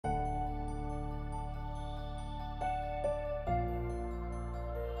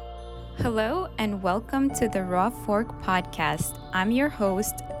Hello and welcome to the Raw Fork podcast. I'm your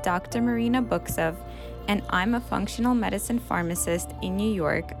host, Dr. Marina Buksov, and I'm a functional medicine pharmacist in New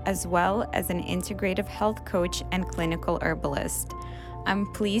York, as well as an integrative health coach and clinical herbalist.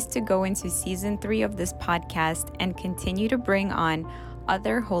 I'm pleased to go into season 3 of this podcast and continue to bring on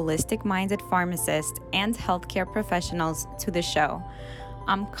other holistic-minded pharmacists and healthcare professionals to the show.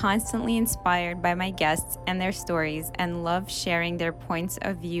 I'm constantly inspired by my guests and their stories and love sharing their points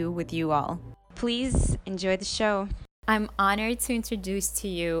of view with you all. Please enjoy the show. I'm honored to introduce to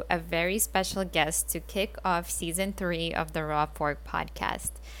you a very special guest to kick off season 3 of the Raw Fork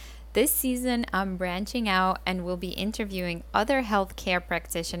podcast. This season, I'm branching out and will be interviewing other healthcare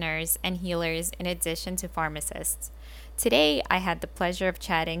practitioners and healers in addition to pharmacists. Today, I had the pleasure of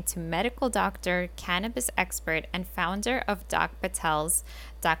chatting to medical doctor, cannabis expert, and founder of Doc Patels,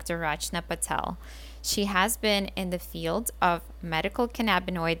 Dr. Rachna Patel. She has been in the field of medical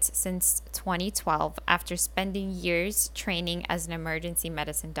cannabinoids since 2012 after spending years training as an emergency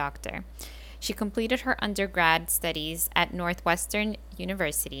medicine doctor. She completed her undergrad studies at Northwestern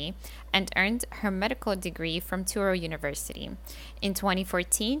University and earned her medical degree from Touro University. In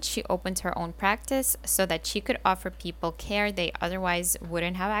 2014, she opened her own practice so that she could offer people care they otherwise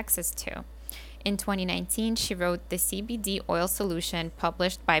wouldn't have access to. In 2019, she wrote the CBD oil solution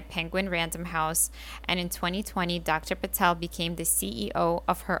published by Penguin Random House, and in 2020, Dr. Patel became the CEO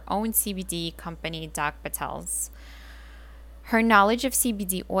of her own CBD company, Doc Patels. Her knowledge of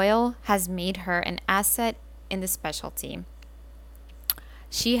CBD oil has made her an asset in the specialty.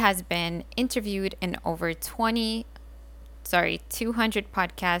 She has been interviewed in over 200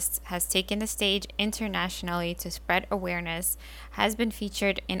 podcasts, has taken the stage internationally to spread awareness, has been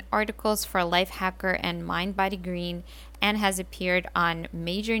featured in articles for Lifehacker and Mind Body Green, and has appeared on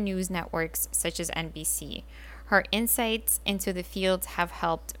major news networks such as NBC. Her insights into the field have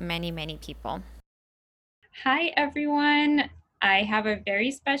helped many people. Hi, everyone. I have a very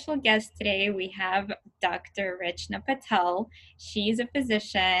special guest today. We have Dr. Rachna Patel. She's a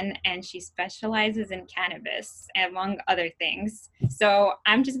physician and she specializes in cannabis, among other things. So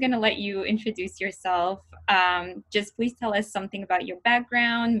I'm just going to let you introduce yourself. Just please tell us something about your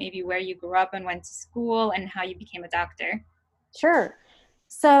background, maybe where you grew up and went to school, and how you became a doctor. Sure.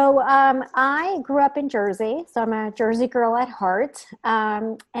 So I grew up in Jersey, so I'm a Jersey girl at heart.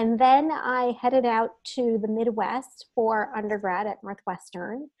 And then I headed out to the Midwest for undergrad at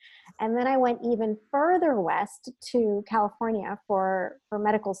Northwestern. And then I went even further west to California for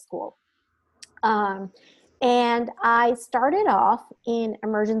medical school. And I started off in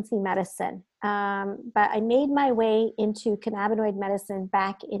emergency medicine, but I made my way into cannabinoid medicine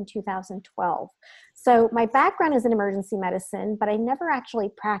back in 2012. So my background is in emergency medicine, but I never actually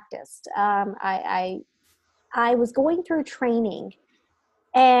practiced. I was going through training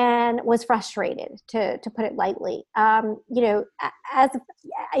and was frustrated, to put it lightly. As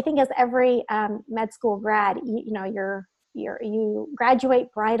I think as every med school grad, you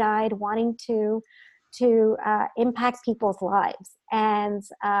graduate bright-eyed, wanting to impact people's lives. And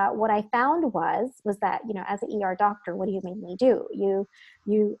what I found was that, as an ER doctor, what do you mainly do?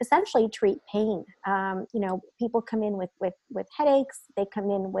 You essentially treat pain. People come in with headaches, they come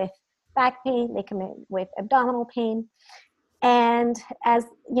in with back pain, they come in with abdominal pain. And as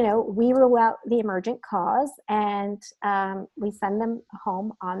we rule out the emergent cause, and we send them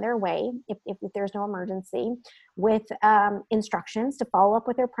home on their way if there's no emergency, with instructions to follow up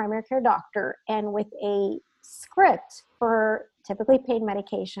with their primary care doctor and with a script for typically pain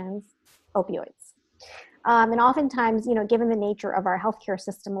medications, opioids. And oftentimes, given the nature of our healthcare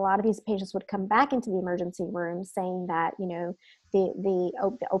system, a lot of these patients would come back into the emergency room saying that the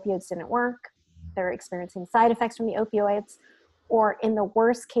opioids didn't work. They're experiencing side effects from the opioids, or in the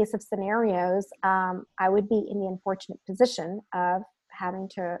worst case of scenarios, I would be in the unfortunate position of having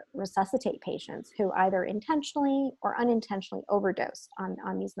to resuscitate patients who either intentionally or unintentionally overdosed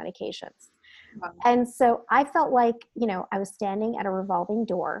on these medications. Wow. And so I felt like, I was standing at a revolving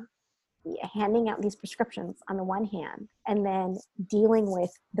door, handing out these prescriptions on the one hand, and then dealing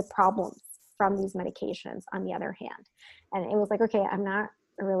with the problems from these medications on the other hand. And it was like, okay, I'm not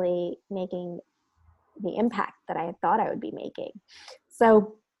really making the impact that I had thought I would be making.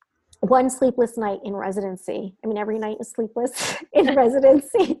 So one sleepless night in residency, every night is sleepless in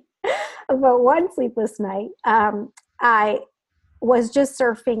residency, but one sleepless night, I was just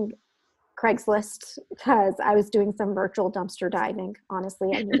surfing Craigslist because I was doing some virtual dumpster diving. Honestly,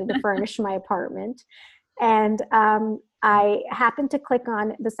 I needed to furnish my apartment. And I happened to click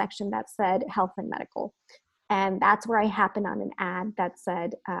on the section that said health and medical. And that's where I happened on an ad that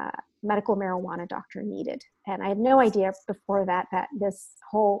said medical marijuana doctor needed. And I had no idea before that this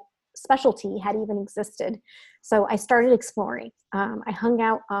whole specialty had even existed. So I started exploring. I hung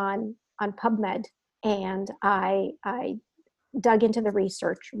out on PubMed, and I dug into the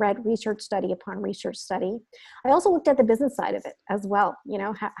research, read research study upon research study. I also looked at the business side of it as well. You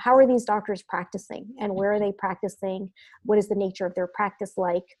know, how are these doctors practicing, and where are they practicing? What is the nature of their practice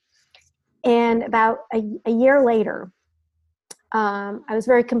like? And about a year later, I was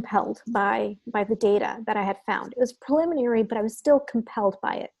very compelled by the data that I had found. It was preliminary, but I was still compelled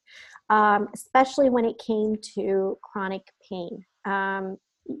by it, especially when it came to chronic pain.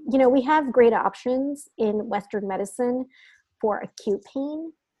 You know, we have great options in Western medicine for acute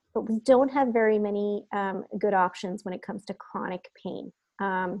pain, but we don't have very many good options when it comes to chronic pain.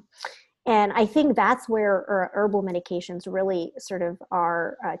 And I think that's where herbal medications really sort of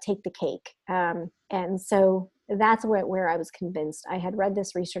are take the cake. And so that's where I was convinced. I had read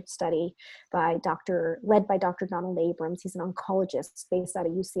this research study led by Dr. Donald Abrams. He's an oncologist based out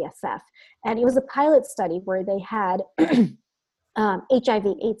of UCSF. And it was a pilot study where they had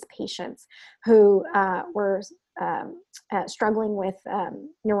HIV/AIDS patients who were struggling with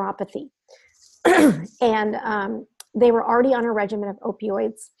neuropathy. And they were already on a regimen of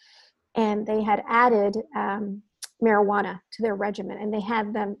opioids, and they had added marijuana to their regimen, and they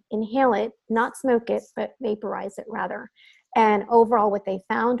had them inhale it, not smoke it, but vaporize it rather. And overall, what they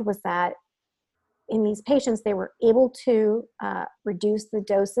found was that in these patients, they were able to reduce the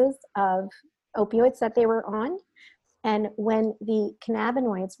doses of opioids that they were on. And when the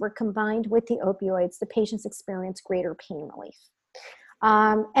cannabinoids were combined with the opioids, the patients experienced greater pain relief.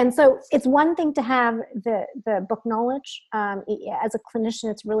 And so it's one thing to have the book knowledge. As a clinician,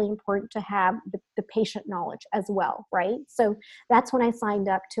 it's really important to have the patient knowledge as well, right? So that's when I signed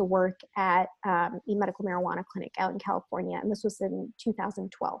up to work at a medical marijuana clinic out in California, and this was in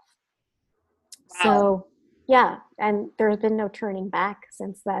 2012. Wow. So yeah, and there's been no turning back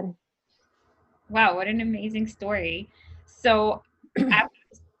since then. Wow, what an amazing story. So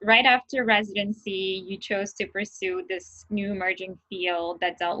right after residency, you chose to pursue this new emerging field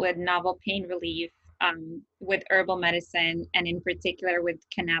that dealt with novel pain relief with herbal medicine, and in particular with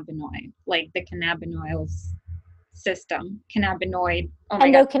cannabinoid, like the cannabinoids system. Cannabinoid. Oh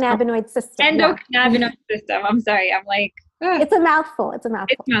my God. Endocannabinoid system. Endocannabinoid system. I'm sorry. I'm like, ugh. It's a mouthful. It's a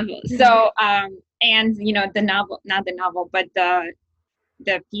mouthful. It's novel. So, and you know, the novel, not the novel, but the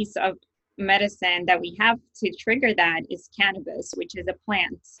piece of medicine that we have to trigger that is cannabis, which is a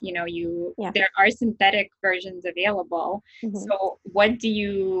plant. You know, there are synthetic versions available. Mm-hmm. So what do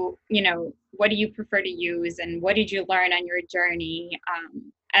you prefer to use, and what did you learn on your journey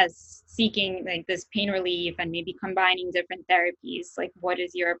as seeking like this pain relief and maybe combining different therapies? Like, what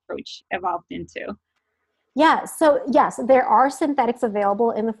is your approach evolved into? Yeah, so yes, there are synthetics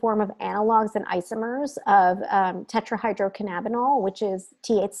available in the form of analogs and isomers of tetrahydrocannabinol, which is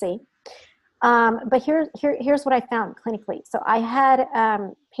THC. But here's what I found clinically. So I had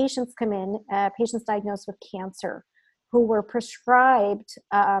patients come in, patients diagnosed with cancer, who were prescribed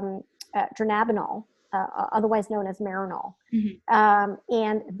dronabinol, otherwise known as Marinol. Mm-hmm.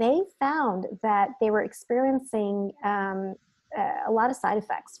 And they found that they were experiencing a lot of side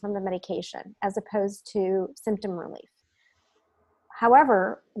effects from the medication as opposed to symptom relief.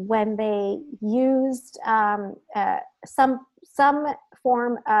 However, when they used some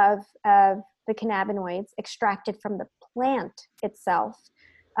form of the cannabinoids extracted from the plant itself,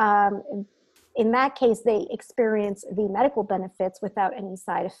 in that case, they experience the medical benefits without any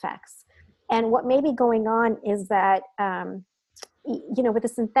side effects. And what may be going on is that, with the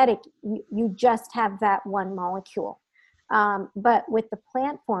synthetic, you just have that one molecule. But with the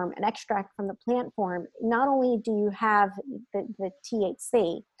plant form, an extract from the plant form, not only do you have the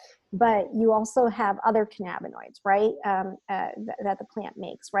THC, but you also have other cannabinoids, right, that the plant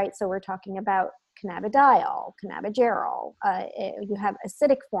makes, right? So we're talking about cannabidiol, cannabigerol. You have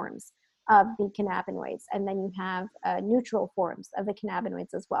acidic forms of the cannabinoids, and then you have neutral forms of the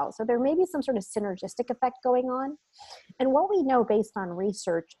cannabinoids as well. So there may be some sort of synergistic effect going on. And what we know based on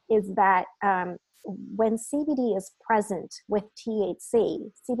research is that when CBD is present with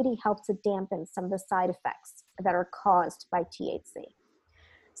THC, CBD helps to dampen some of the side effects that are caused by THC.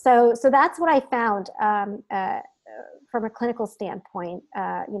 So that's what I found from a clinical standpoint,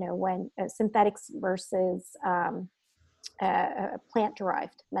 when synthetics versus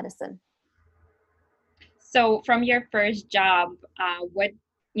plant-derived medicine. So from your first job, what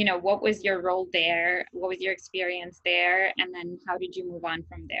was your role there? What was your experience there? And then how did you move on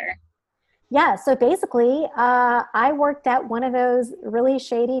from there? Yeah, so basically, I worked at one of those really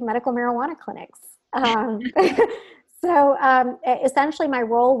shady medical marijuana clinics. So essentially, my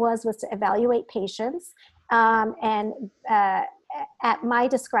role was to evaluate patients and at my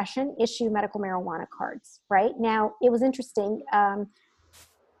discretion, issue medical marijuana cards, right? Now, it was interesting.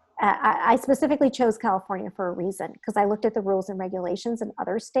 I specifically chose California for a reason, because I looked at the rules and regulations in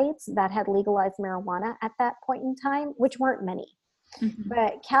other states that had legalized marijuana at that point in time, which weren't many. Mm-hmm.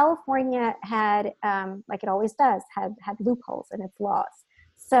 But California had, like it always does, had loopholes in its laws.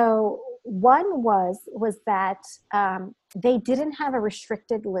 So one was that they didn't have a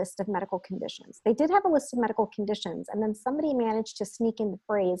restricted list of medical conditions. They did have a list of medical conditions, and then somebody managed to sneak in the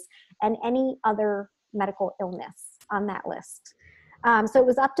phrase "and any other medical illness" on that list. So it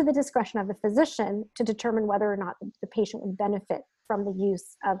was up to the discretion of the physician to determine whether or not the patient would benefit from the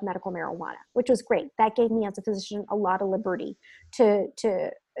use of medical marijuana, which was great. That gave me as a physician a lot of liberty to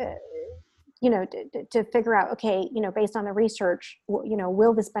figure out, okay, based on the research,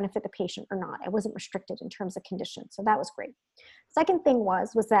 will this benefit the patient or not? I wasn't restricted in terms of conditions. So that was great. Second thing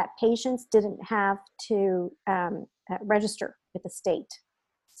was that patients didn't have to register with the state.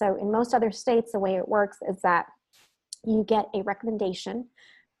 So in most other states, the way it works is that you get a recommendation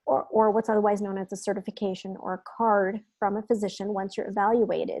or what's otherwise known as a certification or a card from a physician once you're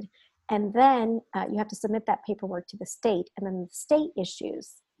evaluated. And then you have to submit that paperwork to the state, and then the state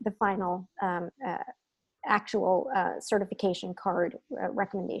issues the final actual certification card,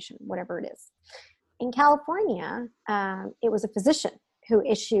 recommendation, whatever it is. In California, it was a physician who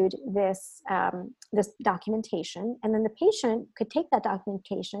issued this documentation, and then the patient could take that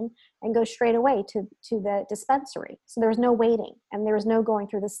documentation and go straight away to the dispensary. So there was no waiting, and there was no going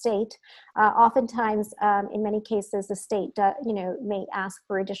through the state. Oftentimes, in many cases, the state may ask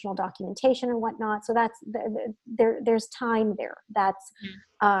for additional documentation and whatnot. So that's there's time there that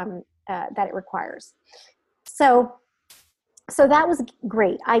it requires. So that was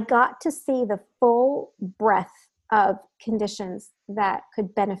great. I got to see the full breadth of conditions that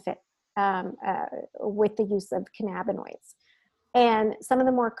could benefit with the use of cannabinoids. And some of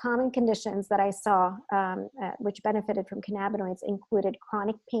the more common conditions that I saw which benefited from cannabinoids included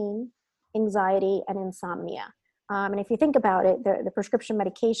chronic pain, anxiety, and insomnia. And if you think about it, the prescription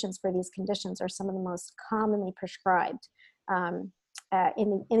medications for these conditions are some of the most commonly prescribed in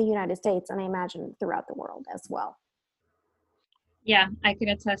the United States, and I imagine throughout the world as well. Yeah, I can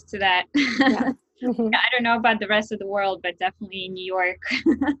attest to that. Yeah. Mm-hmm. I don't know about the rest of the world, but definitely in New York.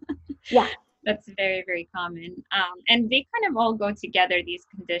 Yeah. That's very, very common. And they kind of all go together, these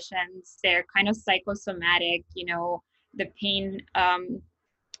conditions. They're kind of psychosomatic, the pain,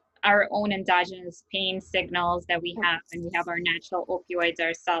 our own endogenous pain signals that we have, and we have our natural opioids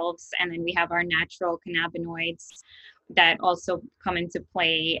ourselves, and then we have our natural cannabinoids that also come into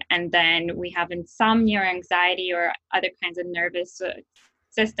play. And then we have insomnia or anxiety or other kinds of nervous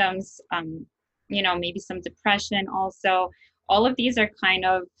systems, maybe some depression also. All of these are kind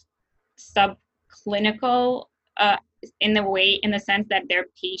of subclinical in the sense that they're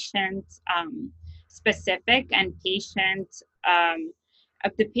patient specific, and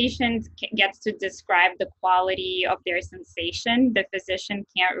the patient gets to describe the quality of their sensation. The physician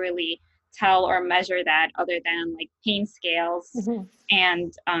can't really tell or measure that other than like pain scales, mm-hmm.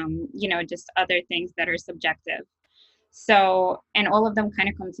 and just other things that are subjective. So, and all of them kind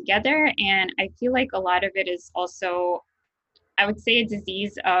of come together, and I feel like a lot of it is also, I would say, a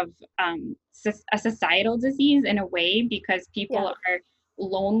disease of a societal disease in a way, because people are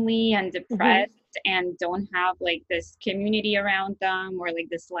lonely and depressed, mm-hmm. and don't have like this community around them or like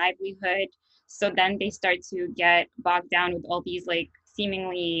this livelihood. So then they start to get bogged down with all these like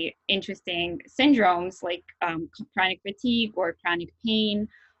seemingly interesting syndromes like chronic fatigue or chronic pain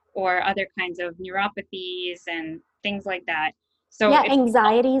or other kinds of neuropathies and things like that. So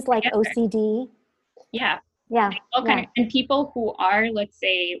anxieties like OCD. Yeah. Yeah. And people who are, let's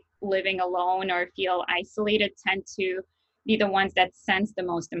say, living alone or feel isolated tend to be the ones that sense the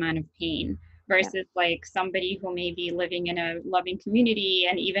most amount of pain versus like somebody who may be living in a loving community,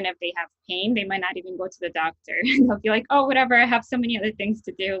 and even if they have pain, they might not even go to the doctor. They'll be like, oh, whatever, I have so many other things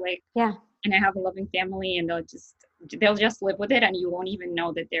to do, and I have a loving family, and they'll just live with it, and you won't even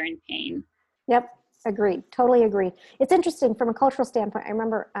know that they're in pain. Yep. Agreed. Totally agree. It's interesting from a cultural standpoint. I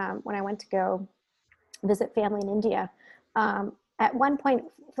remember when I went to go visit family in India, at one point,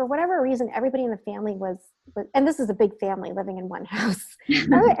 for whatever reason, everybody in the family was, and this is a big family living in one house.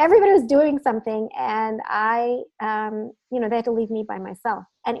 Everybody was doing something, and they had to leave me by myself.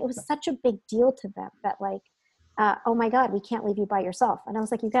 And it was such a big deal to them that oh my God, we can't leave you by yourself. And I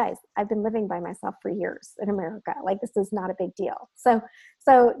was like, you guys, I've been living by myself for years in America. Like, this is not a big deal. So,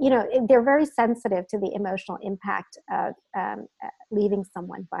 they're very sensitive to the emotional impact of leaving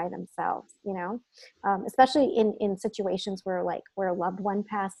someone by themselves, especially in situations where a loved one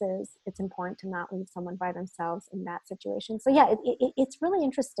passes. It's important to not leave someone by themselves in that situation. So yeah, it's really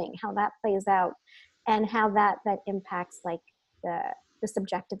interesting how that plays out and how that impacts like the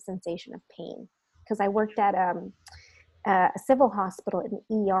subjective sensation of pain. Because I worked at a civil hospital in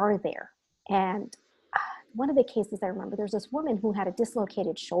the ER there. And one of the cases I remember, there's this woman who had a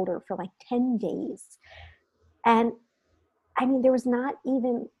dislocated shoulder for like 10 days. And I mean,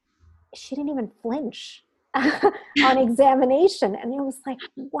 she didn't even flinch on examination. And it was like,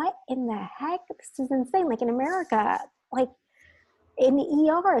 what in the heck? This is insane. Like in America, like in the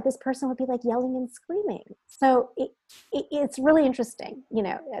ER, this person would be like yelling and screaming. So it's really interesting,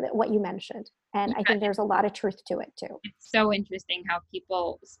 what you mentioned. And I think there's a lot of truth to it too. It's so interesting how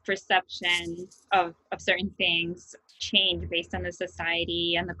people's perception of certain things change based on the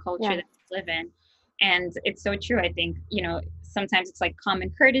society and the culture that we live in. And it's so true. I think, sometimes it's like common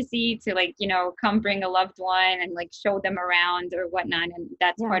courtesy to like, come bring a loved one and like show them around or whatnot. And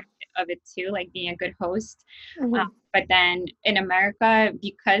that's part of it too, like being a good host. Mm-hmm. But then in America,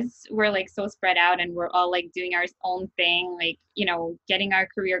 because we're like so spread out and we're all like doing our own thing, like, getting our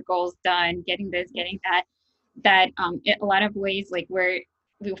career goals done, getting this, getting that in a lot of ways, like we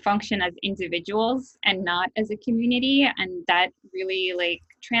function as individuals and not as a community. And that really like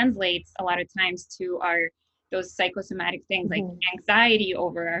translates a lot of times to those psychosomatic things like anxiety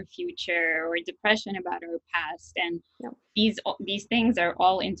over our future or depression about our past. And these things are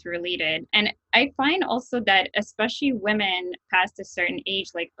all interrelated. And I find also that especially women past a certain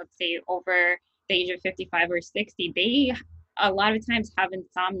age, like let's say over the age of 55 or 60, they a lot of times have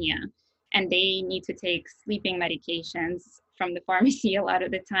insomnia and they need to take sleeping medications from the pharmacy a lot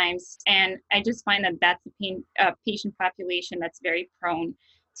of the times. And I just find that that's a patient population that's very prone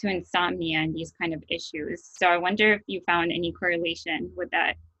to insomnia and these kind of issues. So I wonder if you found any correlation with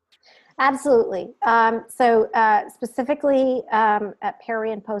that. Absolutely. Specifically,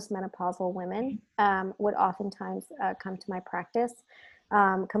 peri and postmenopausal women would oftentimes come to my practice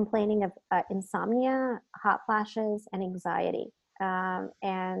complaining of insomnia, hot flashes, and anxiety.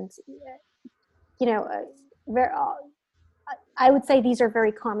 I would say these are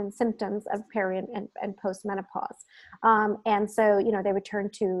very common symptoms of peri and postmenopause. And so, they would turn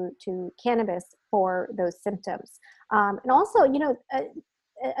to cannabis for those symptoms. And also,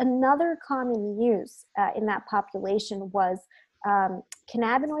 another common use in that population was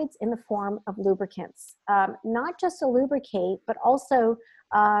cannabinoids in the form of lubricants, not just to lubricate, but also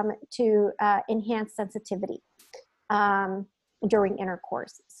to enhance sensitivity during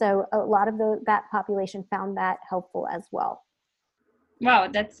intercourse. So a lot of that population found that helpful as well. Wow,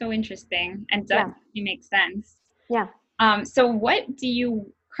 that's so interesting. And that makes sense. Yeah. So what do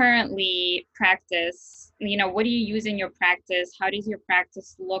you currently practice? What do you use in your practice? How does your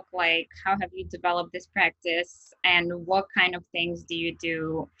practice look like? How have you developed this practice? And what kind of things do you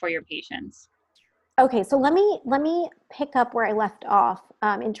do for your patients? Okay, so let me pick up where I left off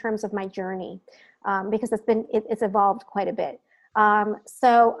in terms of my journey, because it's evolved quite a bit.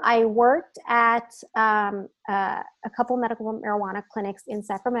 So I worked at a couple medical marijuana clinics in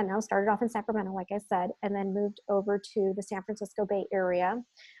Sacramento, started off in Sacramento, like I said, and then moved over to the San Francisco Bay Area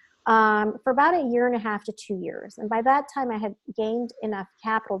for about 1.5 to 2 years. And by that time I had gained enough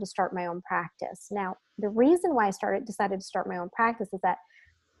capital to start my own practice. Now, the reason why I decided to start my own practice is that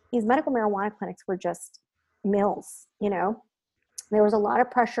these medical marijuana clinics were just mills, There was a lot of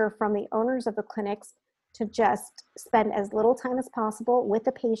pressure from the owners of the clinics to just spend as little time as possible with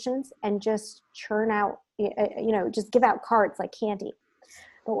the patients and just churn out, just give out cards like candy.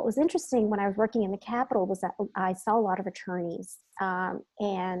 But what was interesting when I was working in the Capitol was that I saw a lot of attorneys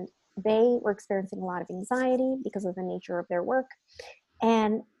and they were experiencing a lot of anxiety because of the nature of their work.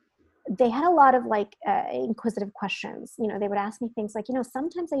 And they had a lot of inquisitive questions. They would ask me things like,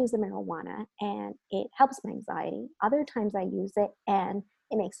 sometimes I use the marijuana and it helps my anxiety. Other times I use it and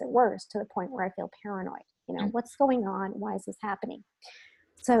it makes it worse to the point where I feel paranoid. What's going on? Why is this happening?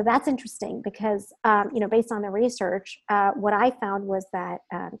 So that's interesting because, based on the research, what I found was that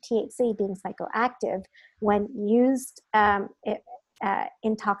THC being psychoactive, when used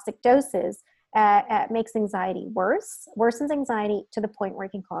in toxic doses, makes anxiety worsens anxiety to the point where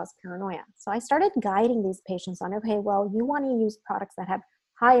it can cause paranoia. So I started guiding these patients on, okay, well, you want to use products that have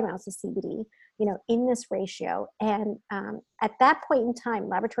high amounts of CBD, in this ratio. And at that point in time,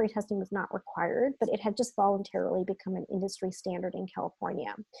 laboratory testing was not required, but it had just voluntarily become an industry standard in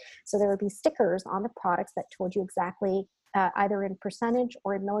California. So there would be stickers on the products that told you exactly, either in percentage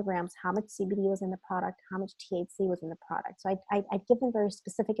or in milligrams, how much CBD was in the product, how much THC was in the product. So I'd give them very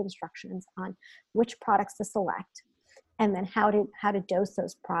specific instructions on which products to select, and then how to dose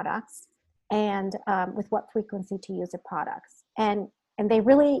those products, and with what frequency to use the products. And they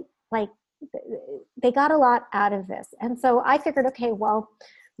really, like, they got a lot out of this. And so I figured, okay, well,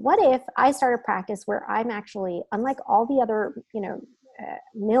 what if I start a practice where I'm actually, unlike all the other,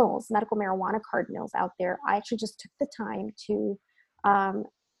 mills, medical marijuana card mills out there, I actually just took the time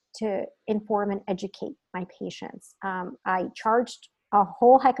to inform and educate my patients. I charged a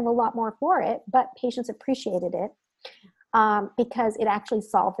whole heck of a lot more for it, but patients appreciated it, because it actually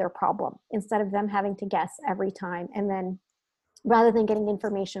solved their problem instead of them having to guess every time. And then rather than getting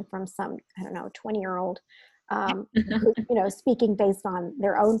information from some, 20-year-old, speaking based on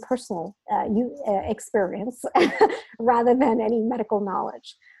their own personal experience rather than any medical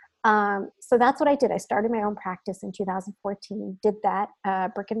knowledge. So that's what I did. I started my own practice in 2014, did that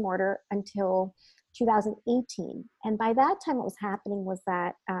brick and mortar until 2018. And by that time, what was happening was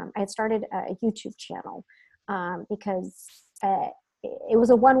that I had started a YouTube channel, because it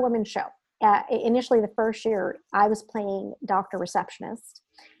was a one-woman show. Initially, the first year, I was playing doctor receptionist.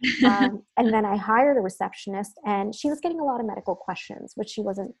 And then I hired a receptionist, and she was getting a lot of medical questions, which she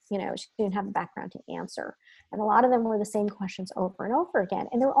wasn't, she didn't have a background to answer. And a lot of them were the same questions over and over again.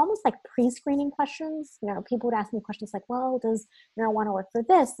 And they were almost like pre-screening questions. People would ask me questions like, well, does marijuana work for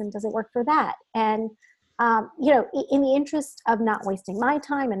this? And does it work for that? And in the interest of not wasting my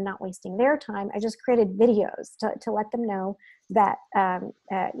time and not wasting their time, I just created videos to let them know that,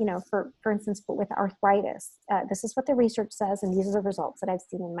 for instance, with arthritis, this is what the research says, and these are the results that I've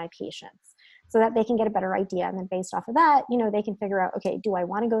seen in my patients, so that they can get a better idea. And then based off of that, they can figure out, okay, do I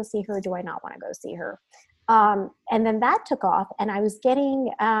want to go see her? Or do I not want to go see her? And then that took off, and I was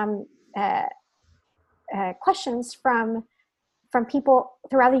getting questions from people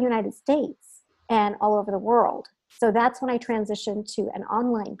throughout the United States and all over the world. So that's when I transitioned to an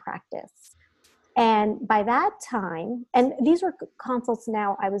online practice. And by that time, and these were consults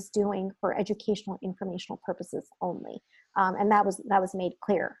now I was doing for educational, informational purposes only. And that was made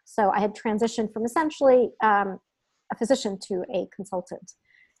clear. So I had transitioned from essentially a physician to a consultant.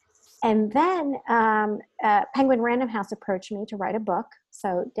 And then Penguin Random House approached me to write a book.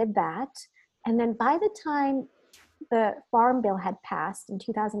 So did that. And then by the time the Farm Bill had passed in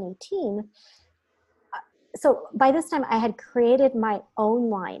 2018, so by this time I had created my own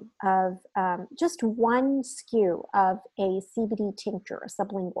line of just one SKU of a CBD tincture, a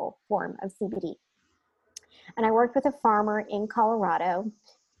sublingual form of CBD. And I worked with a farmer in Colorado.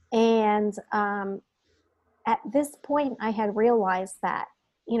 And at this point, I had realized that,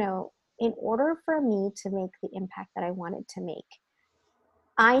 in order for me to make the impact that I wanted to make,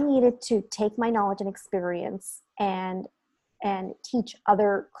 I needed to take my knowledge and experience and teach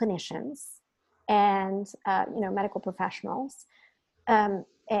other clinicians and medical professionals, and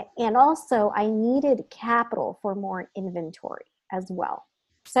also I needed capital for more inventory as well.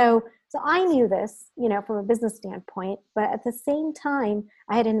 So I knew this, from a business standpoint, but at the same time,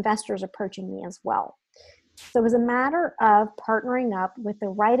 I had investors approaching me as well. So it was a matter of partnering up with the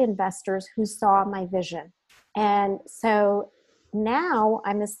right investors who saw my vision. And so now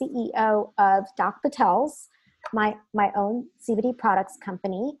I'm the CEO of Doc Patels, my own CBD products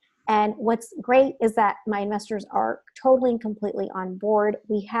company. And what's great is that my investors are totally and completely on board.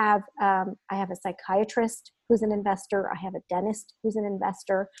 We have, I have a psychiatrist who's an investor. I have a dentist who's an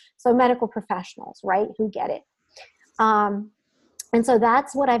investor. So medical professionals, right, who get it. And so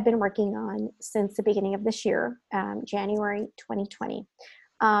that's what I've been working on since the beginning of this year, January 2020.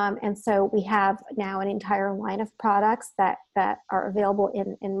 And so we have now an entire line of products that are available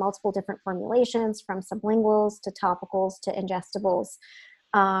in multiple different formulations, from sublinguals to topicals to ingestibles.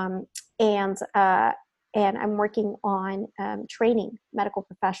 And I'm working on training medical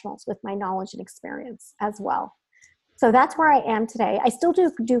professionals with my knowledge and experience as well. So that's where I am today. I still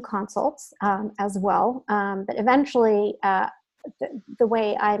do consults as well, but eventually, the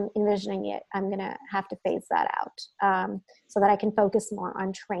way I'm envisioning it, I'm going to have to phase that out so that I can focus more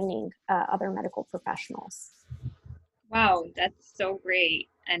on training other medical professionals. Wow, that's so great.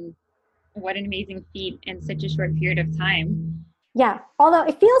 And what an amazing feat in such a short period of time. Yeah, although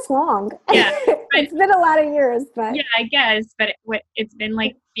it feels long. Yeah, it's been a lot of years, but yeah, I guess. But it's been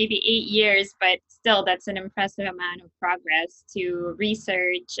like maybe 8 years, but still, that's an impressive amount of progress to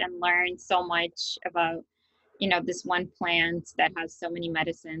research and learn so much about, this one plant that has so many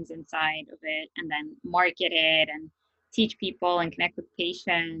medicines inside of it, and then market it and teach people and connect with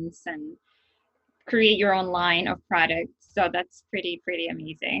patients and create your own line of products. So that's pretty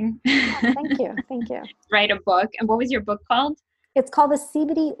amazing. Oh, thank you. Thank you. Write a book. And what was your book called? It's called the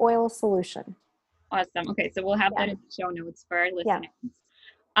CBD oil solution. Awesome. Okay, so we'll have Yeah. that in the show notes for our listeners.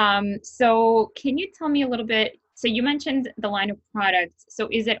 Yeah. So can you tell me a little bit? So you mentioned the line of products. So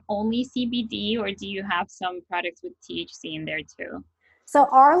is it only CBD, or do you have some products with THC in there too? So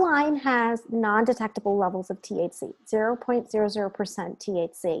our line has non-detectable levels of THC, 0.00%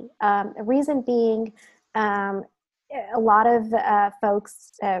 THC. The reason being, a lot of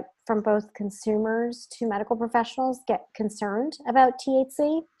folks from both consumers to medical professionals get concerned about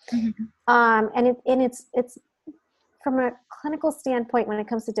THC. Mm-hmm. And it's from a clinical standpoint, when it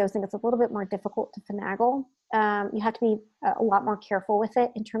comes to dosing, it's a little bit more difficult to finagle. You have to be a lot more careful with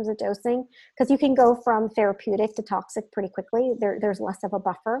it in terms of dosing, because you can go from therapeutic to toxic pretty quickly. There's less of a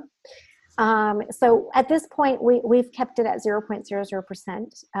buffer. So at this point, we've kept it at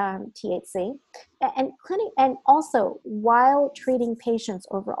 0.00% THC. And also, while treating patients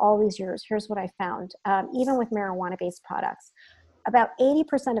over all these years, here's what I found. Even with marijuana-based products, about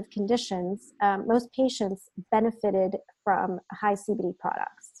 80% of conditions, most patients benefited from high CBD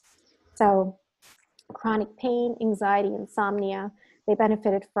products. So chronic pain, anxiety, insomnia, they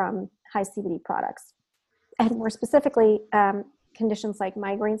benefited from high CBD products. And more specifically, conditions like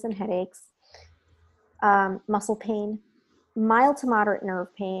migraines and headaches, muscle pain, mild to moderate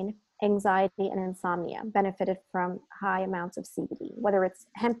nerve pain, anxiety, and insomnia benefited from high amounts of CBD, whether it's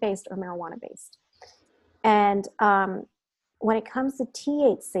hemp-based or marijuana-based. And when it comes to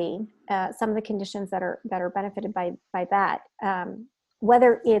THC, some of the conditions that are benefited by that,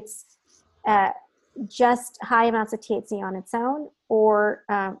 whether it's just high amounts of THC on its own, or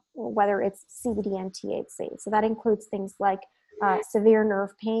whether it's CBD and THC. So that includes things like severe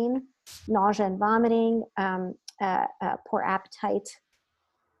nerve pain, nausea and vomiting, poor appetite,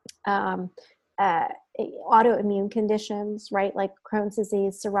 autoimmune conditions, right, like Crohn's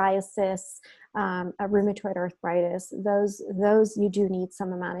disease, psoriasis, rheumatoid arthritis. Those you do need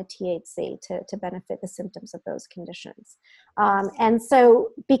some amount of THC to benefit the symptoms of those conditions. And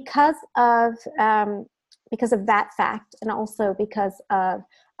so because of that fact, and also because of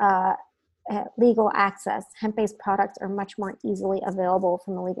legal access, hemp-based products are much more easily available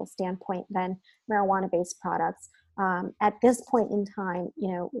from a legal standpoint than marijuana-based products. At this point in time,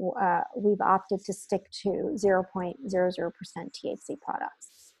 we've opted to stick to 0.00% THC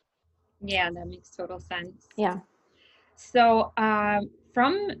products. Yeah, that makes total sense. Yeah. So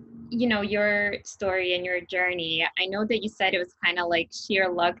from, your story and your journey, I know that you said it was kind of like sheer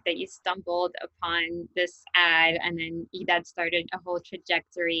luck that you stumbled upon this ad and then that started a whole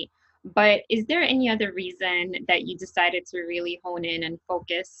trajectory. But is there any other reason that you decided to really hone in and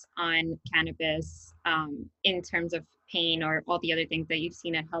focus on cannabis in terms of pain or all the other things that you've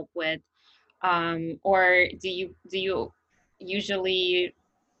seen it help with? Or do you usually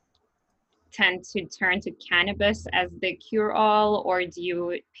tend to turn to cannabis as the cure-all, or do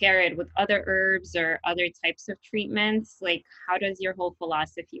you pair it with other herbs or other types of treatments? Like, how does your whole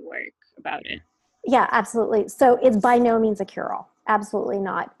philosophy work about it? Yeah, absolutely. So it's by no means a cure-all. Absolutely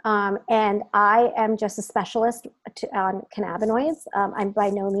not. And I am just a specialist on cannabinoids. I'm by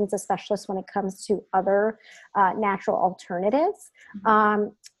no means a specialist when it comes to other natural alternatives.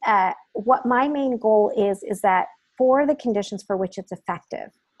 What my main goal is that for the conditions for which it's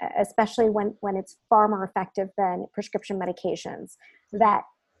effective, especially when it's far more effective than prescription medications that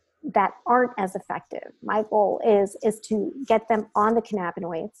aren't as effective, my goal is to get them on the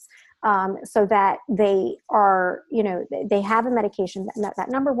cannabinoids. So that they are, they have a medication that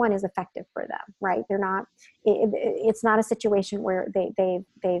number one is effective for them, right? They're not, it's not a situation where they've,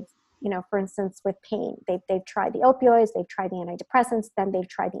 for instance, with pain, they've tried the opioids, they've tried the antidepressants, then they've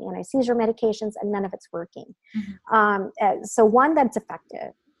tried the anti-seizure medications, and none of it's working. Mm-hmm. So one, that's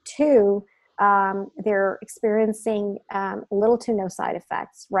effective. Two, they're experiencing little to no side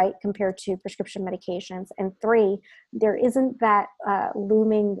effects, right, compared to prescription medications. And three, there isn't that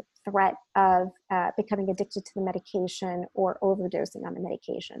looming threat of becoming addicted to the medication or overdosing on the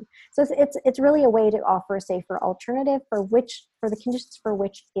medication. So it's really a way to offer a safer alternative for the conditions for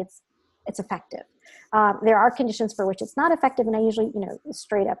which it's effective. There are conditions for which it's not effective, and I usually,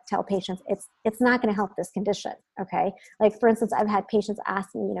 straight up tell patients it's not going to help this condition. Okay, like for instance, I've had patients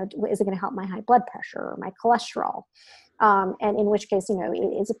ask me, is it going to help my high blood pressure or my cholesterol? And in which case,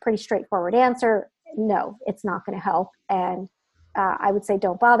 it's a pretty straightforward answer. No, it's not going to help, and I would say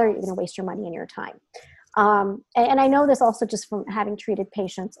don't bother. You're going to waste your money and your time. And I know this also just from having treated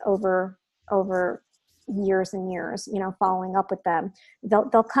patients over years and years, following up with them,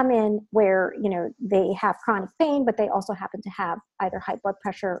 they'll come in where, they have chronic pain, but they also happen to have either high blood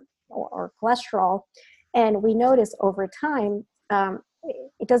pressure or cholesterol. And we notice over time,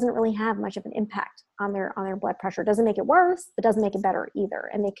 it doesn't really have much of an impact on their blood pressure. It doesn't make it worse, but doesn't make it better either.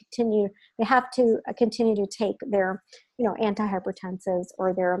 And they have to continue to take their, antihypertensives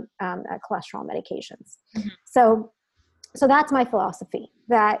or their cholesterol medications. Mm-hmm. So that's my philosophy,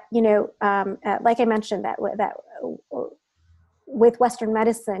 that, like I mentioned, that with Western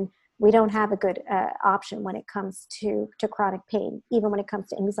medicine, we don't have a good option when it comes to chronic pain, even when it comes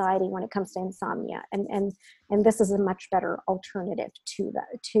to anxiety, when it comes to insomnia. And this is a much better alternative to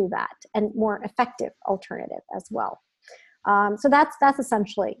that and more effective alternative as well. So that's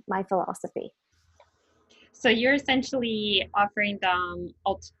essentially my philosophy. So you're essentially offering them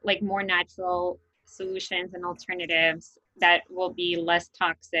like more natural solutions and alternatives that will be less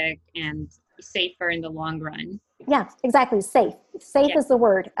toxic and safer in the long run. Yeah, exactly. Safe is the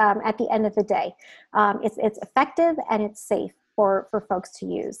word at the end of the day. It's effective and it's safe for folks to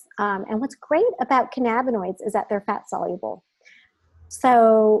use. And what's great about cannabinoids is that they're fat soluble.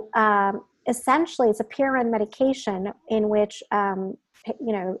 So essentially, it's a PRN medication in which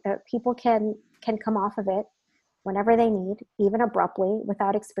people can come off of it whenever they need, even abruptly,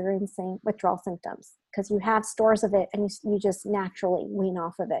 without experiencing withdrawal symptoms, because you have stores of it and you just naturally wean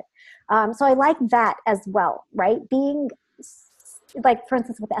off of it. So I like that as well, right? Being like, for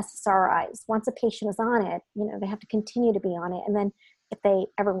instance, with SSRIs, once a patient is on it, they have to continue to be on it. And then if they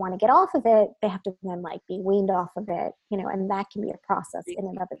ever want to get off of it, they have to then be weaned off of it, and that can be a process in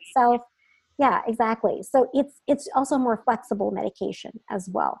and of itself. Yeah, exactly. So it's also a more flexible medication as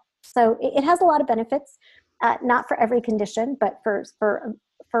well. So it has a lot of benefits. Not for every condition, but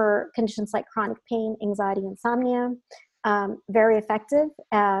for conditions like chronic pain, anxiety, insomnia, very effective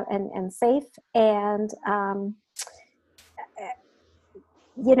and safe, and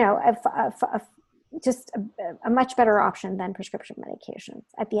just a much better option than prescription medications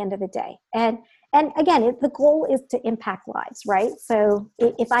at the end of the day. And again, the goal is to impact lives, right? So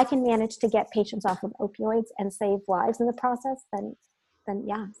if I can manage to get patients off of opioids and save lives in the process, then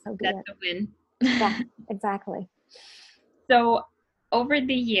yeah, so be it. That's a win. Yeah, exactly. So over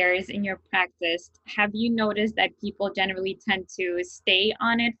the years in your practice, have you noticed that people generally tend to stay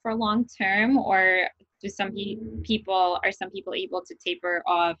on it for long term, or do some people able to taper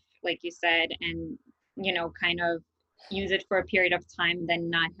off, like you said, and kind of use it for a period of time, then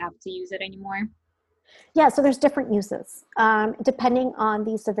not have to use it anymore? Yeah, so there's different uses depending on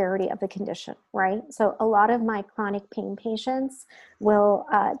the severity of the condition, right? So a lot of my chronic pain patients will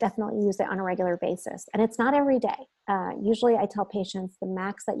definitely use it on a regular basis. And it's not every day. Usually I tell patients the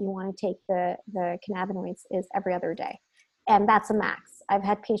max that you want to take the cannabinoids is every other day. And that's a max. I've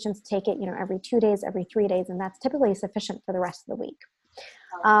had patients take it, every 2 days, every 3 days, and that's typically sufficient for the rest of the week.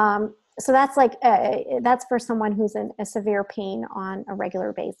 So that's that's for someone who's in a severe pain on a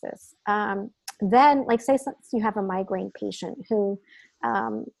regular basis. Then, say you have a migraine patient who,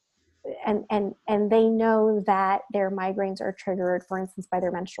 and they know that their migraines are triggered, for instance, by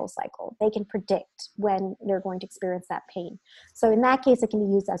their menstrual cycle. They can predict when they're going to experience that pain. So in that case, it can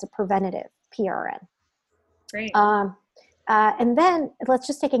be used as a preventative PRN. Great. And then let's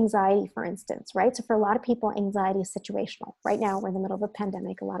just take anxiety, for instance, right? So for a lot of people, anxiety is situational. Right now, we're in the middle of a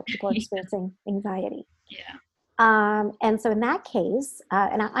pandemic. A lot of people are experiencing anxiety. Yeah. And so in that case,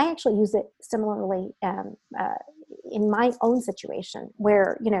 and I actually use it similarly in my own situation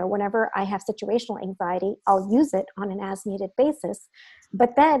where, whenever I have situational anxiety, I'll use it on an as-needed basis.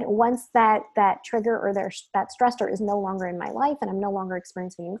 But then once that trigger or that stressor is no longer in my life and I'm no longer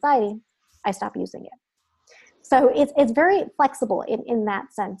experiencing anxiety, I stop using it. So it's very flexible in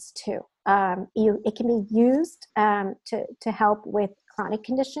that sense too. It can be used to help with chronic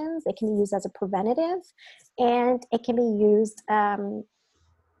conditions. It can be used as a preventative, and it can be used, I'd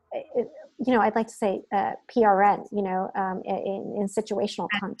like to say PRN, in situational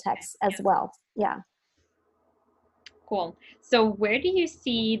contexts as well. Yeah. Cool. So where do you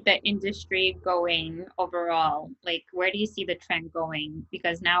see the industry going overall? Like, where do you see the trend going?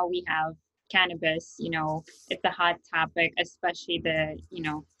 Because now we have cannabis, it's a hot topic, especially the,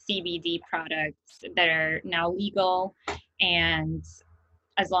 CBD products that are now legal. And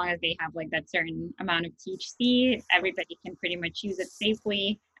as long as they have that certain amount of THC, everybody can pretty much use it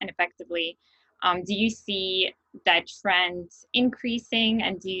safely and effectively. Do you see that trend increasing,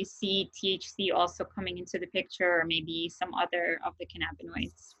 and do you see THC also coming into the picture, or maybe some other of the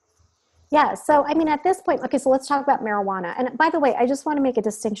cannabinoids? Yeah. So, at this point, okay, so let's talk about marijuana. And by the way, I just want to make a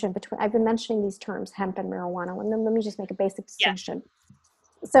distinction between, I've been mentioning these terms, hemp and marijuana. Let me just make a basic distinction. Yeah.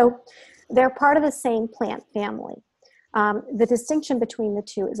 So they're part of the same plant family. The distinction between the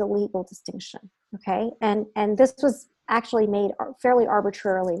two is a legal distinction, okay? And this was actually made fairly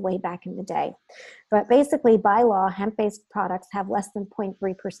arbitrarily way back in the day. But basically, by law, hemp-based products have less than 0.3%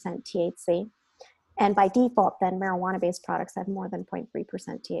 THC. And by default, then marijuana-based products have more than 0.3%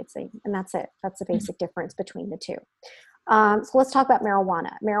 THC. And that's it. That's the basic difference between the two. So let's talk about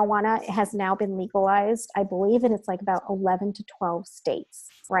marijuana. Marijuana has now been legalized, I believe, and it's like about 11 to 12 states,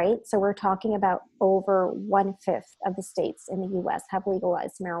 right? So we're talking about over 1/5 of the states in the US have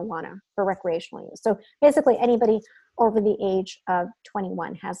legalized marijuana for recreational use. So basically anybody over the age of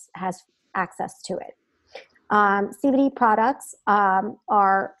 21 has access to it. CBD products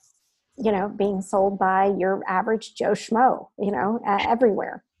are, being sold by your average Joe Schmo,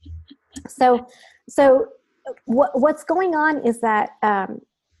 everywhere. So what's going on is that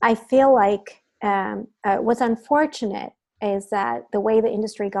I feel like what's unfortunate is that the way the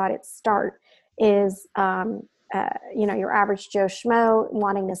industry got its start is, your average Joe Schmo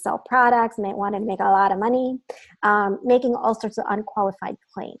wanting to sell products and they wanted to make a lot of money, making all sorts of unqualified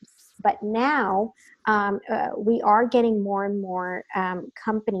claims. But now we are getting more and more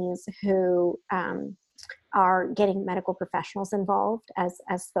companies who are getting medical professionals involved as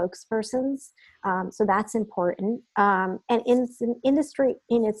spokespersons. So that's important. And it's an industry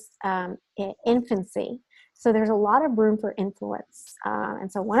in its infancy. So there's a lot of room for influence.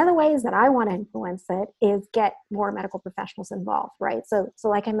 And so one of the ways that I want to influence it is get more medical professionals involved, right? So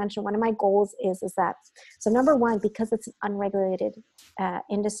like I mentioned, one of my goals is that, so number one, because it's an unregulated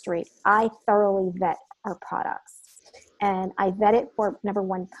industry, I thoroughly vet our products. And I vet it for, number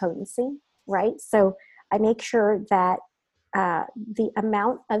one, potency, right? So I make sure that the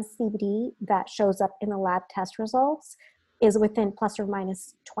amount of CBD that shows up in the lab test results is within plus or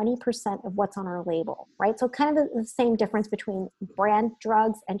minus 20% of what's on our label, right? So kind of the same difference between brand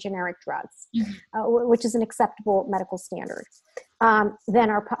drugs and generic drugs, which is an acceptable medical standard. Then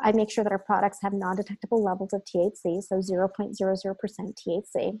I make sure that our products have non-detectable levels of THC, so 0.00%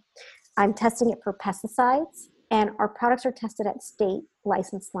 THC. I'm testing it for pesticides, and our products are tested at state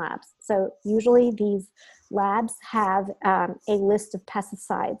licensed labs. So usually these labs have a list of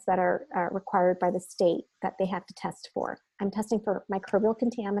pesticides that are required by the state that they have to test for. I'm testing for microbial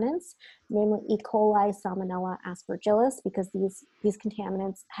contaminants, namely E. coli, Salmonella, Aspergillus, because these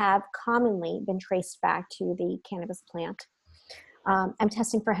contaminants have commonly been traced back to the cannabis plant. I'm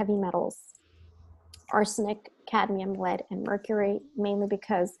testing for heavy metals, arsenic, cadmium, lead, and mercury, mainly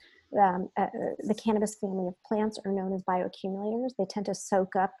because the cannabis family of plants are known as bioaccumulators. They tend to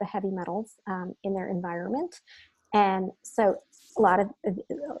soak up the heavy metals in their environment. And so a lot of,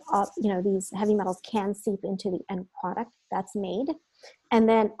 these heavy metals can seep into the end product that's made. And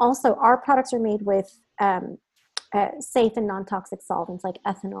then also our products are made with safe and non-toxic solvents like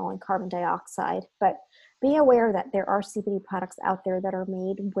ethanol and carbon dioxide. But be aware that there are CBD products out there that are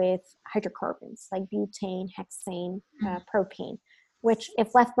made with hydrocarbons like butane, hexane, propane, which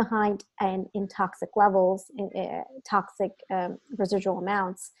if left behind and in toxic levels, toxic residual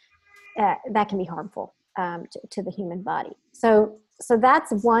amounts, that can be harmful to the human body. So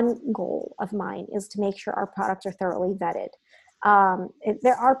that's one goal of mine, is to make sure our products are thoroughly vetted.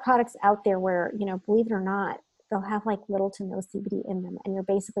 There are products out there where, believe it or not, they'll have like little to no CBD in them, and you're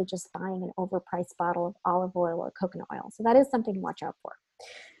basically just buying an overpriced bottle of olive oil or coconut oil. So that is something to watch out for.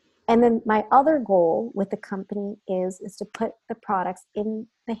 And then my other goal with the company is to put the products in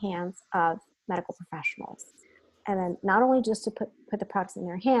the hands of medical professionals. And then not only just to put the products in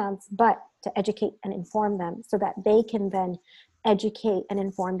their hands, but to educate and inform them so that they can then educate and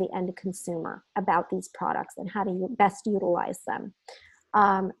inform the end consumer about these products and how to best utilize them.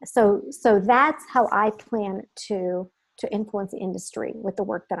 So that's how I plan to influence the industry with the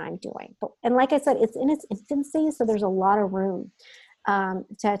work that I'm doing. And like I said, it's in its infancy, so there's a lot of room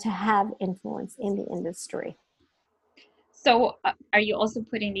to have influence in the industry. So are you also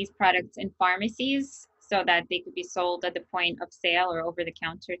putting these products in pharmacies so that they could be sold at the point of sale or over the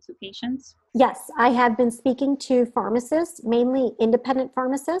counter to patients? Yes, I have been speaking to pharmacists, mainly independent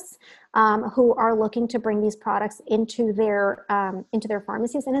pharmacists, who are looking to bring these products into their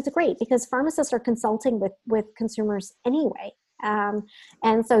pharmacies, and it's great because pharmacists are consulting with consumers anyway.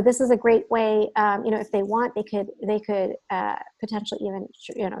 And so this is a great way, if they want, they could potentially even,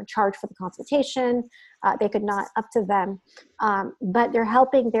 charge for the consultation. They could not, up to them, but they're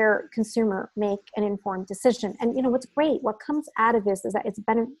helping their consumer make an informed decision. And what's great, what comes out of this is that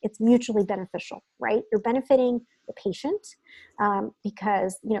it's mutually beneficial, right? You're benefiting the patient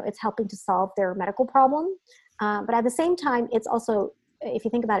because it's helping to solve their medical problem, but at the same time, it's also, if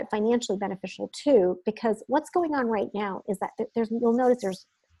you think about it, financially beneficial too, because what's going on right now is that you'll notice there's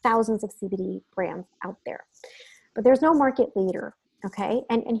thousands of CBD brands out there, but there's no market leader. Okay.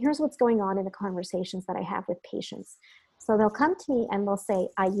 And here's what's going on in the conversations that I have with patients. So they'll come to me and they'll say,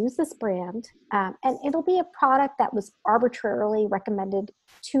 I use this brand, and it'll be a product that was arbitrarily recommended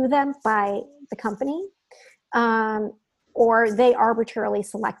to them by the company, or they arbitrarily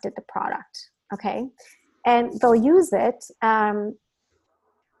selected the product. Okay. And they'll use it, and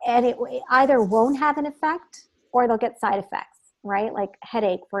it either won't have an effect or they'll get side effects, right? Like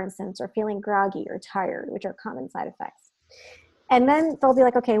headache, for instance, or feeling groggy or tired, which are common side effects. And then they'll be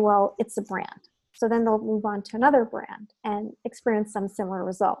like, okay, well, it's a brand. So then they'll move on to another brand and experience some similar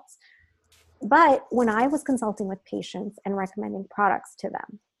results. But when I was consulting with patients and recommending products to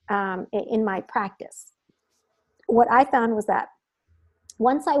them in my practice, what I found was that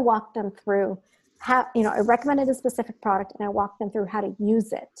once I walked them through how, I recommended a specific product and I walked them through how to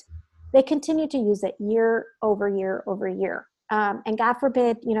use it, they continued to use it year over year over year. And God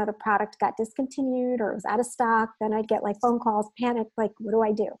forbid, the product got discontinued or it was out of stock, then I'd get like phone calls, panic, like, what do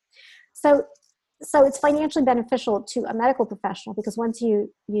I do? So it's financially beneficial to a medical professional because once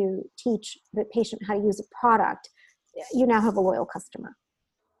you teach the patient how to use a product, you now have a loyal customer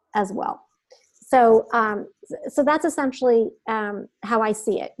as well. So that's essentially how I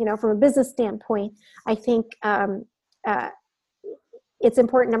see it. From a business standpoint, I think it's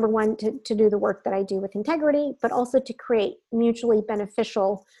important, number one, to do the work that I do with integrity, but also to create mutually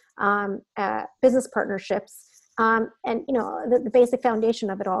beneficial business partnerships. And the basic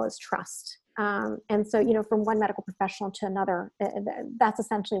foundation of it all is trust. And so, from one medical professional to another, that's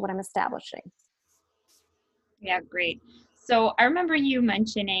essentially what I'm establishing. Yeah, great. So I remember you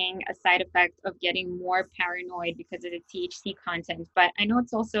mentioning a side effect of getting more paranoid because of the THC content, but I know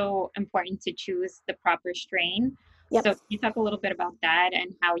it's also important to choose the proper strain. Yep. So can you talk a little bit about that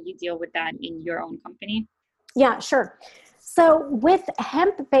and how you deal with that in your own company? Yeah, sure. So with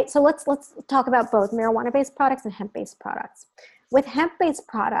hemp-based, so let's talk about both marijuana-based products and hemp-based products. With hemp-based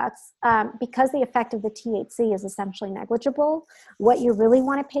products, because the effect of the THC is essentially negligible, what you really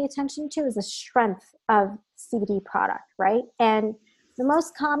want to pay attention to is the strength of CBD product, right? And the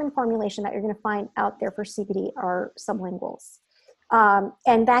most common formulation that you're going to find out there for CBD are sublinguals.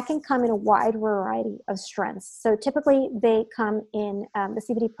 And that can come in a wide variety of strengths. So typically they come in, the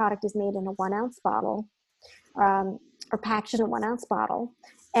CBD product is made in a 1 ounce bottle, or packaged in a 1 ounce bottle.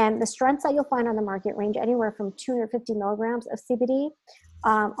 And the strengths that you'll find on the market range anywhere from 250 milligrams of CBD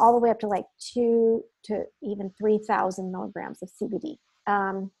all the way up to like 2 to even 3,000 milligrams of CBD.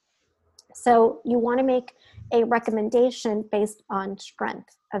 So you want to make a recommendation based on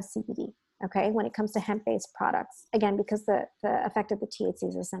strength of CBD, okay, when it comes to hemp-based products. Again, because the effect of the THC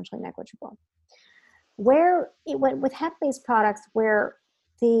is essentially negligible. With hemp-based products, where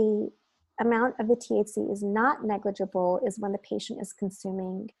the amount of the THC is not negligible is when the patient is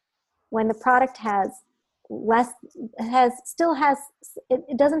consuming, when the product it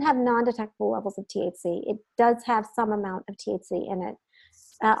doesn't have non-detectable levels of THC. It does have some amount of THC in it,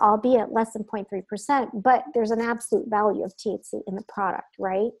 albeit less than 0.3%, but there's an absolute value of THC in the product,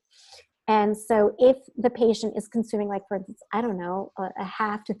 right? And so if the patient is consuming, like, for instance, I don't know, a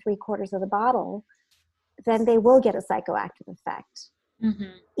half to 3/4 of the bottle, then they will get a psychoactive effect,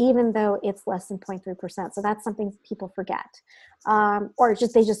 even though it's less than 0.3%. So that's something people forget, or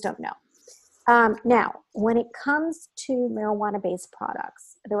they just don't know. Now, when it comes to marijuana-based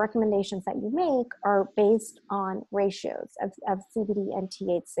products, the recommendations that you make are based on ratios of CBD and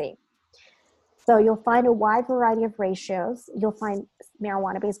THC. So you'll find a wide variety of ratios. You'll find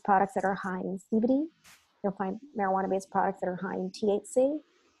marijuana-based products that are high in CBD. You'll find marijuana-based products that are high in THC.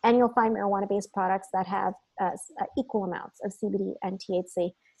 And you'll find marijuana-based products that have equal amounts of CBD and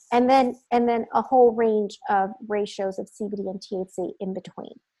THC. And then a whole range of ratios of CBD and THC in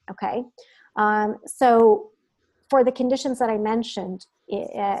between, okay? So for the conditions that I mentioned,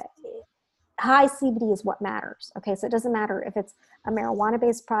 high CBD is what matters, okay? So it doesn't matter if it's a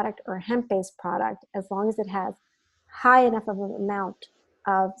marijuana-based product or a hemp-based product, as long as it has high enough of an amount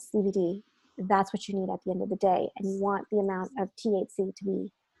of CBD, that's what you need at the end of the day. And you want the amount of THC to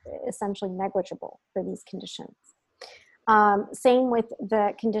be essentially negligible for these conditions. Same with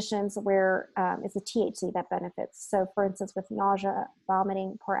the conditions where it's the THC that benefits. So for instance, with nausea,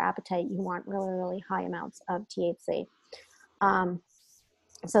 vomiting, poor appetite, you want really, really high amounts of THC.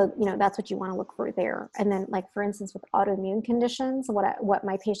 So, that's what you want to look for there. And then, like, for instance, with autoimmune conditions, what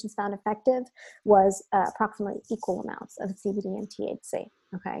my patients found effective was approximately equal amounts of CBD and THC.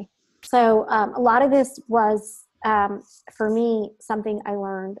 Okay. So a lot of this was, for me, something I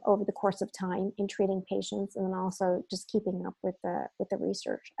learned over the course of time in treating patients, and then also just keeping up with the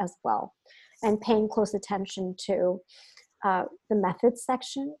research as well, and paying close attention to the methods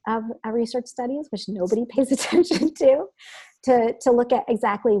section of research studies, which nobody pays attention to look at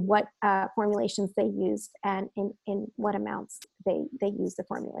exactly what formulations they used and in what amounts they use the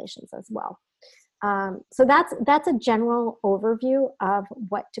formulations as well. So that's a general overview of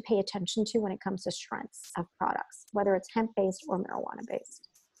what to pay attention to when it comes to strengths of products, whether it's hemp-based or marijuana-based.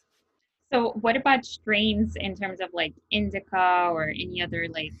 So what about strains in terms of like indica or any other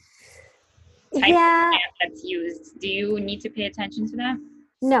like type of Yeah, plant that's used? Do you need to pay attention to that?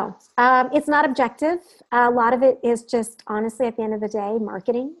 no, it's not objective. A lot of it is just, honestly, at the end of the day,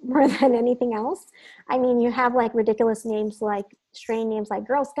 marketing more than anything else. I mean, you have like ridiculous names like strain names like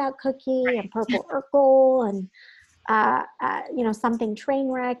Girl Scout Cookie and Purple Urkel and something train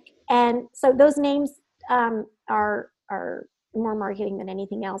wreck. And so those names are more marketing than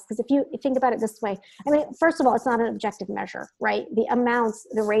anything else. Because if you think about it this way, I mean, first of all, it's not an objective measure, right? The amounts,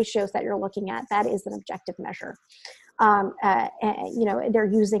 the ratios that you're looking at, that is an objective measure. They're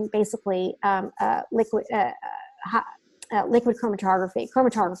using basically liquid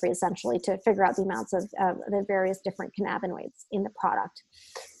chromatography essentially to figure out the amounts of the various different cannabinoids in the product.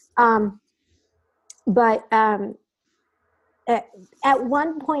 At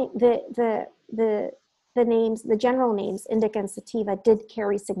one point, the names, the general names, indica and sativa, did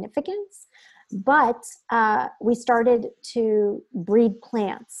carry significance, but we started to breed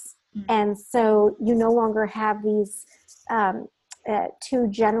plants. And so you no longer have these two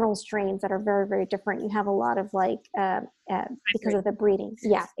general strains that are very, very different. You have a lot of because of the breeding.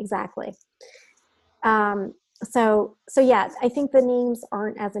 Yeah, exactly. So yeah, I think the names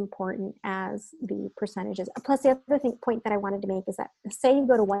aren't as important as the percentages. Plus, the other point that I wanted to make is that, say you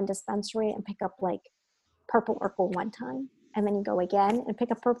go to one dispensary and pick up like Purple Urkel one time, and then you go again and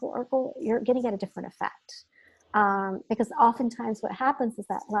pick up Purple Urkel, you're going to get a different effect. Because oftentimes what happens is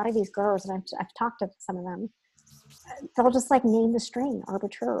that a lot of these growers, and I've talked to some of them, they'll just like name the strain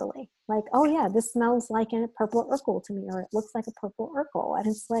arbitrarily. Like, oh yeah, this smells like a Purple Urkel to me, or it looks like a Purple Urkel. And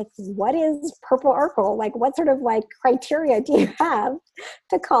it's like, what is Purple Urkel? Like, what sort of like criteria do you have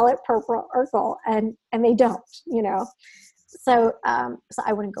to call it Purple Urkel? And they don't, So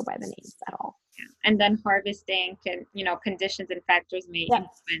I wouldn't go by the names at all. And then harvesting conditions and factors may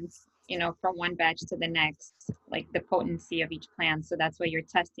influence, from one batch to the next, like the potency of each plant. So that's why you're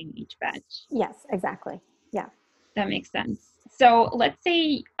testing each batch. Yes, exactly. Yeah. That makes sense. So let's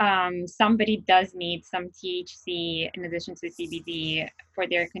say somebody does need some THC in addition to CBD for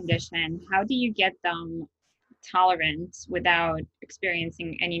their condition. How do you get them tolerant without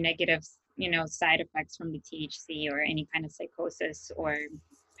experiencing any negative, side effects from the THC or any kind of psychosis or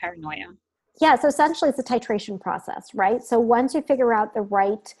paranoia? Yeah, so essentially it's a titration process, right? So once you figure out the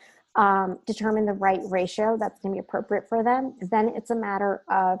right, determine the right ratio that's going to be appropriate for them, then it's a matter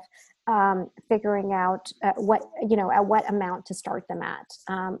of figuring out at what amount to start them at.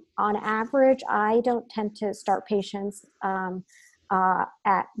 On average, I don't tend to start patients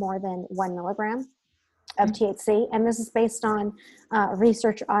at more than 1 milligram of THC, and this is based on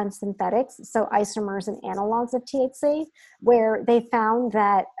research on synthetics, so isomers and analogs of THC, where they found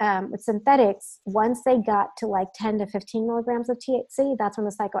that with synthetics, once they got to like 10 to 15 milligrams of THC, that's when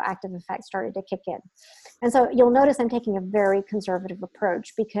the psychoactive effect started to kick in. And so you'll notice I'm taking a very conservative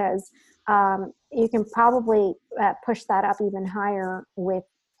approach because you can probably push that up even higher with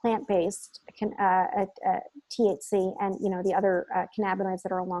plant-based THC and the other cannabinoids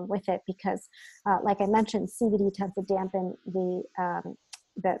that are along with it, because like I mentioned, CBD tends to dampen the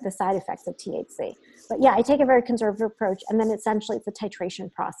side effects of THC. But yeah, I take a very conservative approach, and then essentially it's a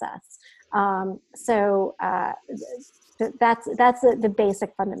titration process. That's the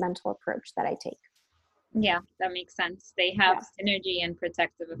basic fundamental approach that I take. Yeah, that makes sense. They have synergy and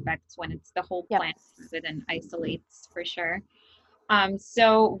protective effects when it's the whole plant rather than isolates, for sure.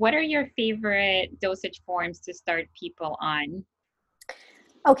 So what are your favorite dosage forms to start people on?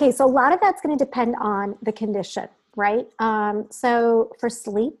 Okay, so a lot of that's going to depend on the condition, right? So for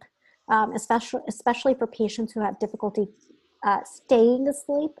sleep, especially for patients who have difficulty staying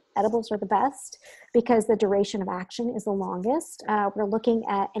asleep, edibles are the best because the duration of action is the longest. We're looking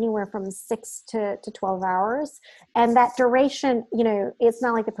at anywhere from 6 to 12 hours. And that duration, it's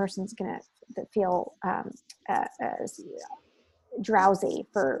not like the person's going to feel drowsy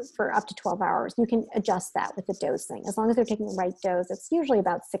for up to 12 hours. You can adjust that with the dosing. As long as they're taking the right dose, it's usually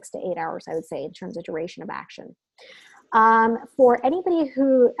about 6 to 8 hours, I would say, in terms of duration of action. For anybody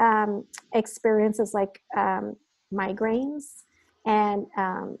who experiences like migraines and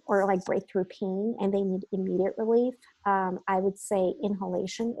or like breakthrough pain and they need immediate relief, I would say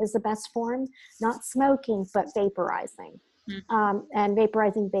inhalation is the best form, not smoking, but vaporizing. Mhm. and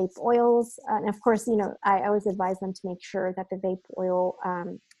vaporizing vape oils. And of course, I always advise them to make sure that the vape oil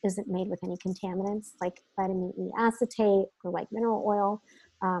isn't made with any contaminants like vitamin E acetate or like mineral oil,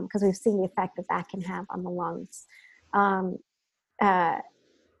 because we've seen the effect that that can have on the lungs. Um, uh,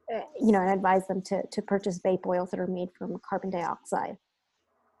 and advise them to purchase vape oils that are made from carbon dioxide.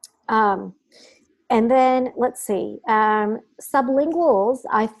 Um, and then let's see, sublinguals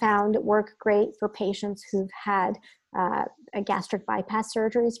I found work great for patients who've had a gastric bypass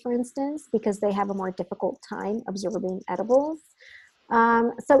surgeries, for instance, because they have a more difficult time absorbing edibles.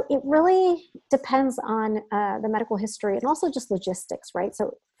 So it really depends on the medical history and also just logistics, right?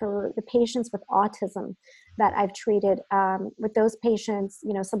 So for the patients with autism that I've treated, with those patients,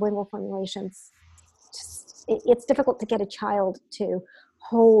 sublingual formulations, it's difficult to get a child to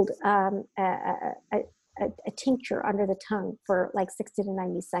hold a tincture under the tongue for like 60 to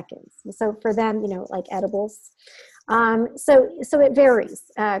 90 seconds. So for them, like edibles. So it varies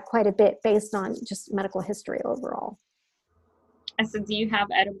quite a bit based on just medical history overall. And so do you have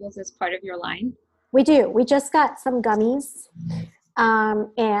edibles as part of your line? We do. We just got some gummies,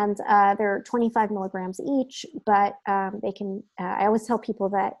 and they're 25 milligrams each, but they can, I always tell people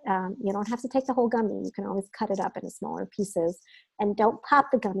that you don't have to take the whole gummy. You can always cut it up into smaller pieces, and don't pop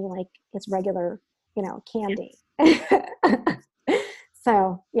the gummy like it's regular, candy.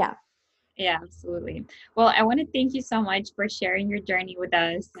 So, yeah. Yeah, absolutely. Well, I want to thank you so much for sharing your journey with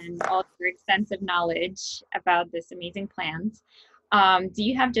us and all your extensive knowledge about this amazing plant. Do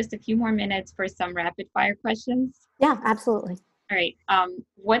you have just a few more minutes for some rapid fire questions? Yeah, absolutely. All right.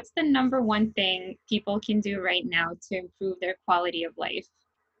 What's the number one thing people can do right now to improve their quality of life?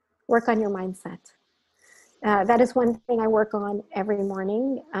 Work on your mindset. That is one thing I work on every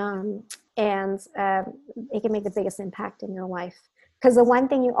morning, and it can make the biggest impact in your life. Because the one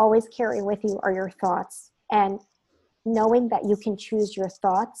thing you always carry with you are your thoughts, and knowing that you can choose your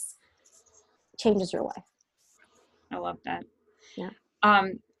thoughts changes your life. I love that. Yeah.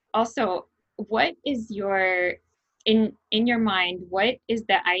 Um, Also, what is your in your mind, what is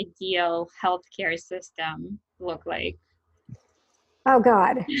the ideal healthcare system look like? Oh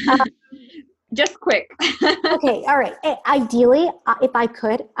God. Just quick. Okay. All right. Ideally, if I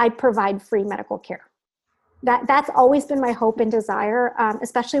could, I'd provide free medical care. That's always been my hope and desire,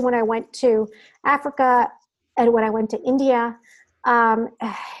 especially when I went to Africa and when I went to India. Um,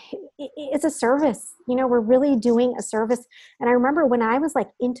 it's a service. We're really doing a service. And I remember when I was like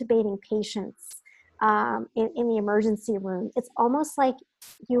intubating patients in the emergency room, it's almost like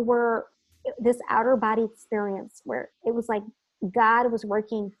you were this outer body experience where it was like God was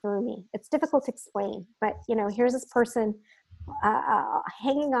working through me. It's difficult to explain, but here's this person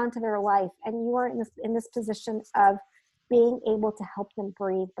hanging on to their life, and you are in this position of being able to help them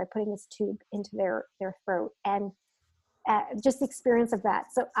breathe by putting this tube into their throat, and just the experience of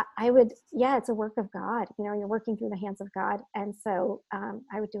that. So I would, yeah, it's a work of God. You're working through the hands of God, and so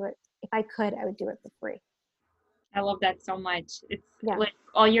I would do it if I could. I would do it for free. I love that so much. It's Yeah, like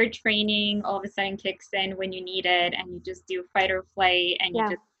all your training all of a sudden kicks in when you need it, and you just do fight or flight, and you yeah,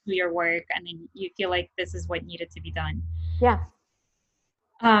 just do your work, and then you feel like this is what needed to be done. yeah.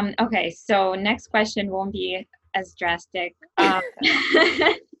 Okay, so next question won't be as drastic.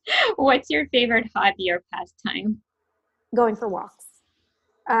 What's your favorite hobby or pastime? Going for walks,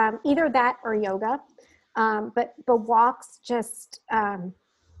 either that or yoga, but walks just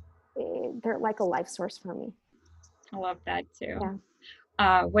they're like a life source for me. I love that too.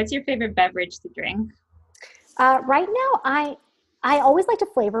 Yeah. What's your favorite beverage to drink? Right now, I always like to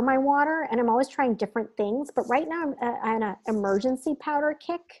flavor my water, and I'm always trying different things. But right now, I'm on an emergency powder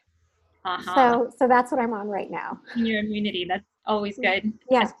kick, Uh-huh. so that's what I'm on right now. Your immunity, that's always good,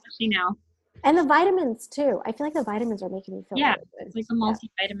 Yeah, especially now. and the vitamins too. I feel like the vitamins are making me feel Yeah, really good. it's like a Yeah,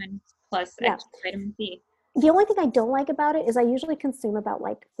 multivitamin plus yeah. extra vitamin C. The only thing I don't like about it is I usually consume about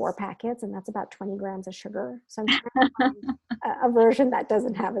like 4 packets, and that's about 20 grams of sugar. So I'm trying to find a version that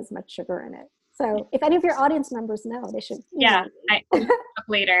doesn't have as much sugar in it. So if any of your audience members know, they should Yeah, email I'll me. look it up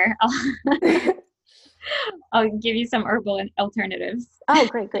later. I'll give you some herbal alternatives. Oh,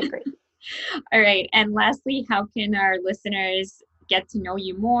 great, great, great. All right. And lastly, how can our listeners get to know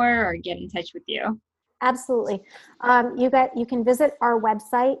you more or get in touch with you? Absolutely. You can visit our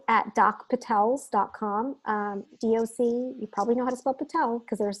website at docpatels.com. DOC, you probably know how to spell Patel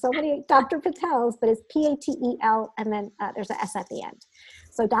because there's so many Dr. Patels, but it's Patel, and then there's an S at the end.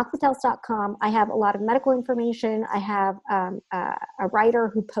 So docpatels.com. I have a lot of medical information. I have a writer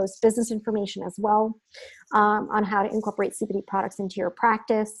who posts business information as well on how to incorporate CBD products into your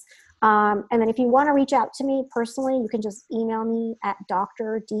practice. And then if you want to reach out to me personally, you can just email me at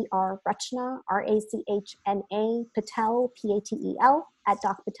Dr. Dr. Rachna, Rachna, Patel, Patel, at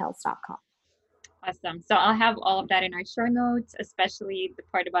docpatels.com. Awesome. So I'll have all of that in our show notes, especially the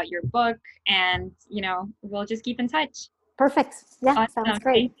part about your book. And, we'll just keep in touch. Perfect. Yeah, Awesome. sounds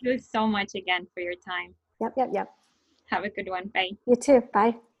great. Thank you so much again for your time. Yep. Have a good one. Bye. You too.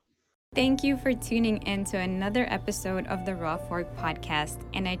 Bye. Thank you for tuning in to another episode of the Raw Fork podcast,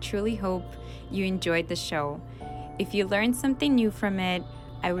 and I truly hope you enjoyed the show. If you learned something new from it,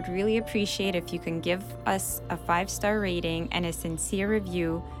 I would really appreciate if you can give us a 5-star rating and a sincere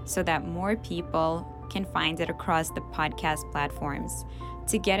review so that more people can find it across the podcast platforms.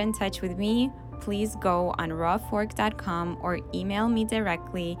 To get in touch with me, please go on rawfork.com or email me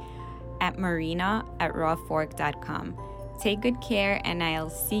directly at marina@rawfork.com. Take good care, and I'll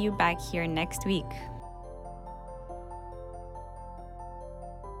see you back here next week.